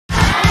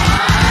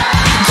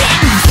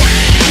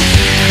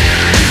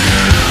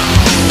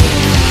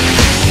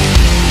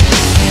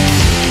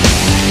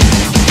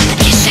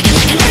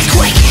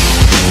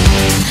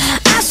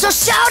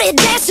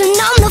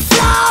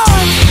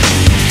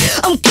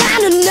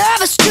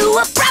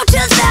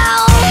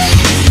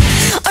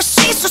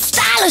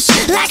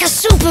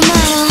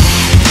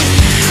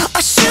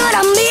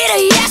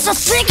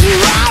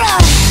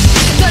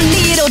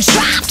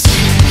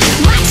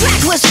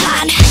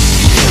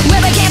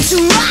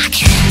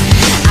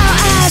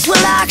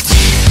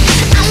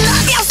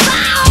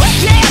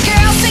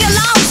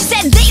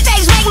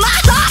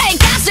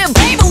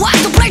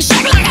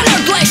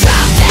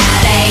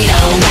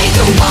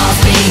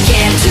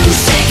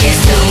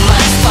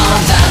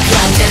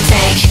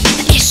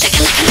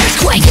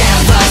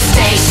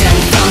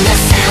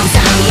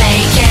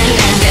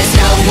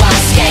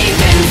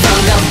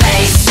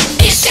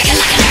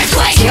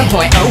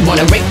on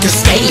a Richter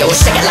scale.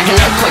 Shake it like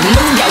an earthquake,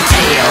 move your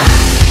tail.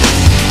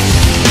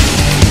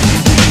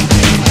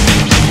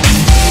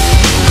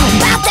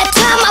 About that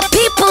time my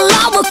people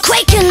all were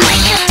quaking.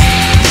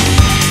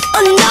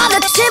 Another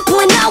tip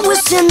when I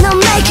was in the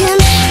making.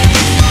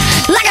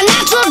 Like a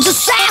natural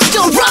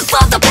disaster, run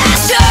for the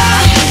pasture.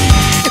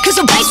 Cause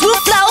the bass will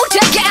flow,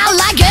 take it out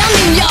like El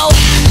Nino.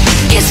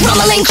 It's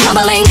rumbling,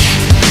 crumbling,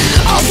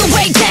 all the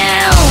way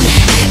down.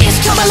 It's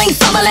tumbling,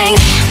 fumbling,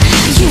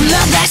 you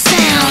love that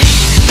sound.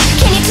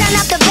 Can you turn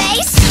up the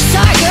bass?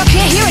 Sorry girl,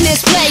 can't hear in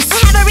this place. I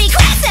have a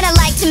request that I'd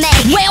like to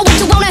make. Well, what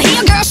you wanna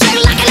hear, girl? Shake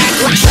it like an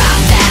earthquake. Drop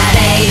that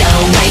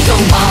 808, the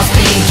walls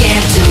begin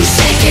to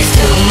shake. It's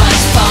too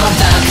much for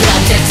the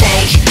club to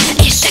take.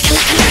 It's shaking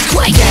like an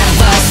earthquake.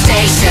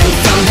 Devastation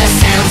from the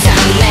sounds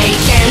I'm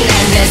making,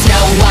 and there's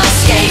no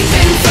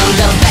escaping from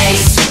the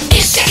bass.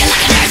 It's shaking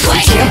like an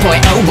earthquake.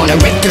 10.0 on a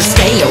Richter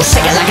scale.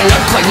 Shake it like an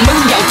earthquake,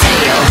 move your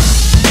tail.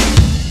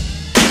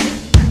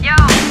 Yo,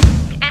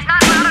 it's not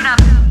loud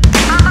enough.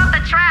 Pump up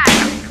the track.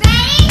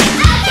 Ready?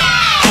 Okay!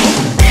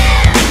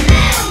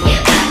 You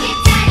rock it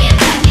down, you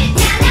rock it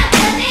down. Now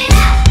build it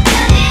up,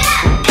 build it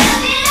up,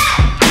 build it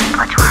up.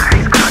 Which word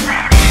is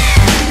closing?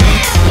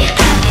 You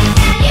rock it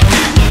down, you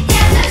rock it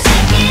down. So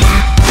shake it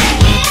up,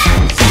 shake it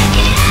up, shake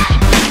it up.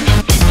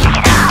 Check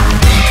it out.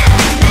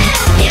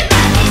 You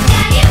rock it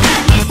down, you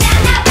rock it down.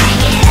 Now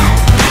break it up,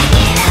 break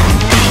it up,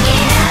 break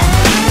it up.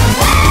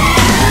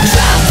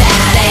 Drop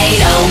that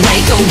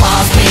 808, the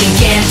walls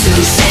begin to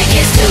shake.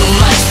 It's too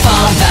much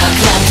for the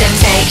club to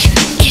take.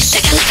 It's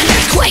shaking like an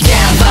earthquake.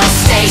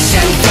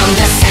 Devastation from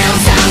the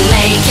sounds I'm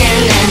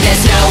making, and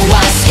there's no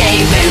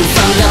escaping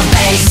from the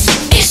bass.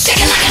 It's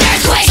shaking like an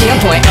earthquake.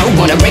 10.0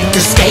 on a Richter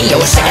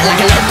scale. Shake it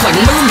like an earthquake,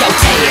 move your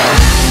tail.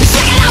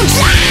 Shake it on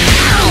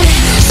down,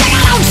 shake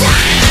it on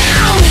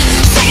down,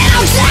 shake it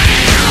on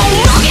down.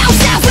 Move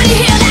yourself in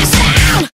here.